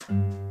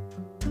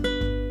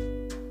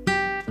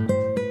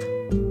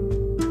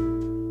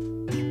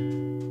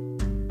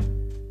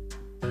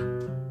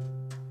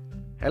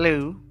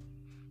Hello,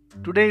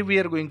 today we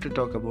are going to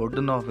talk about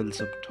the novels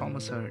of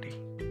Thomas Hardy.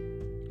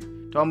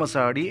 Thomas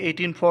Hardy,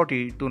 1840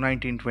 to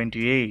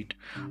 1928,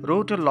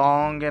 wrote a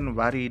long and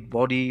varied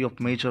body of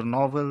major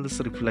novels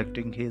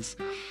reflecting his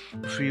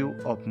view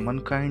of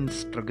mankind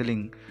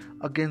struggling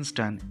against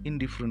an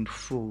indifferent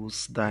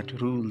force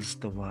that rules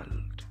the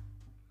world.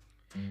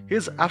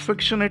 His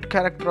affectionate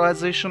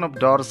characterization of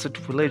Dorset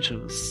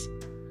villagers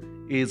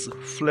is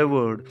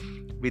flavored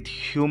with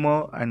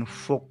humor and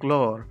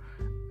folklore,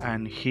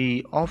 and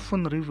he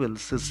often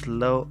reveals his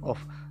love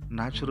of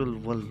natural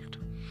world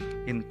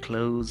in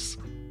close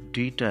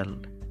detail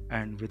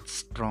and with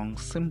strong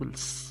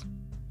symbols.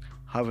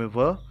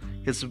 However,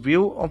 his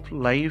view of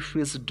life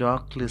is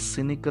darkly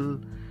cynical,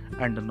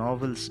 and the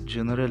novels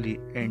generally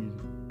end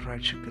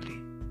tragically.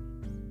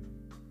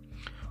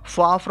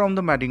 Far from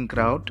the Madding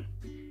Crowd,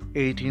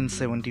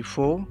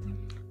 1874,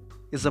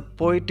 is a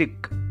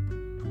poetic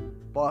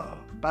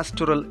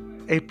pastoral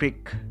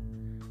epic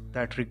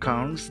that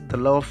recounts the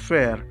love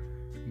affair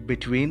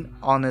between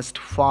honest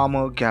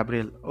farmer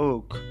Gabriel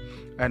Oak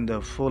and the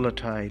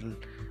volatile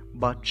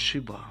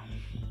Bathsheba.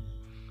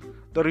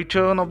 The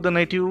Return of the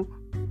Native,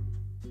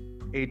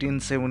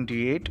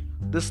 1878.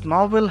 This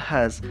novel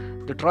has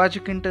the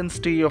tragic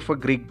intensity of a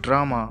Greek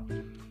drama,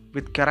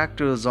 with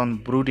characters on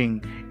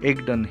brooding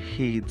Egdon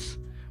heaths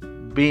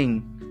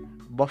being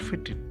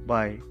buffeted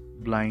by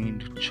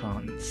blind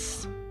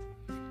chance.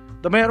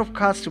 The Mayor of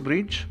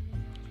Casterbridge,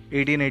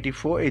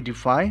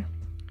 1884-85.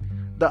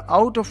 The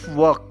out of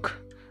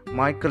work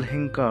Michael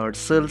Hincard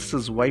sells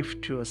his wife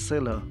to a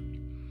sailor.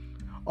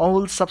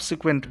 All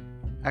subsequent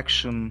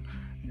action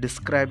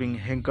describing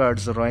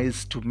Hincard's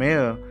rise to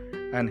mayor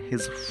and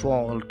his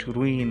fall to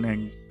ruin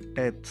and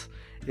death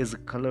is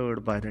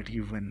colored by that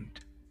event.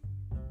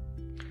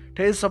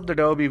 Tales of the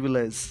Derby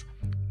Village,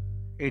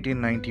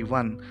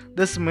 1891.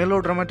 This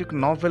melodramatic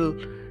novel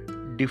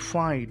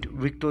defied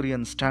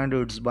Victorian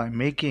standards by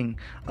making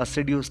a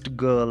seduced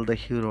girl the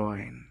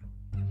heroine.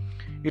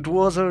 It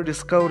was her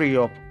discovery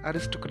of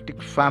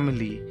aristocratic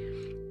family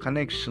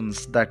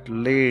connections that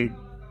led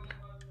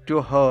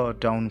to her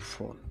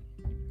downfall.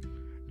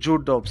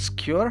 Jude the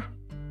Obscure,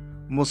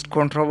 most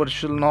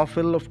controversial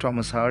novel of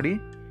Thomas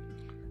Hardy.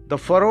 The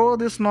furore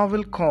this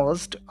novel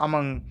caused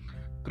among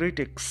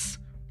critics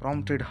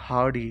prompted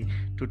Hardy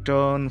to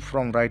turn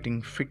from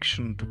writing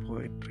fiction to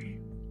poetry.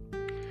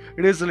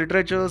 It is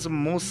literature's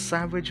most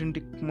savage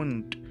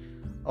indictment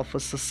of a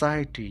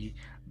society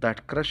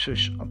that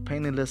crushes a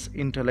penniless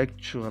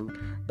intellectual,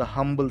 the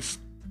humble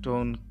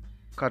stone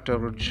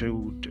cutter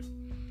Jude.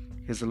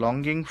 His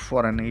longing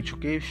for an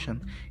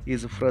education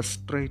is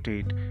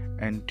frustrated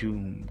and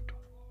doomed.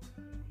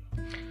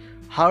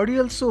 Hardy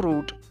also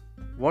wrote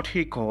what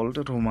he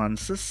called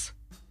romances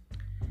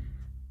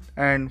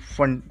and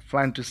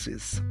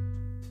fantasies.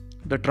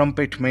 The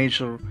Trumpet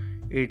Major,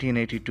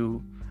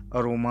 1882,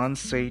 a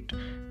romance set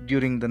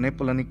during the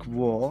Napoleonic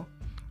War,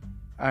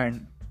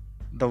 and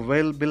The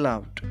Well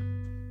Beloved,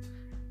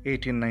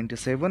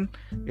 1897,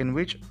 in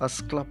which a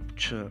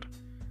sculptor,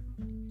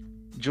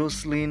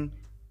 Jocelyn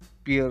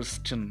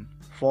Pierston,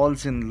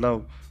 falls in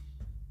love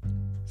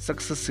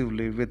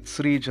successively with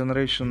 3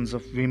 generations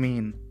of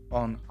women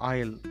on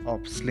Isle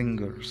of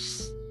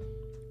Slingers.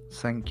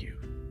 Thank you.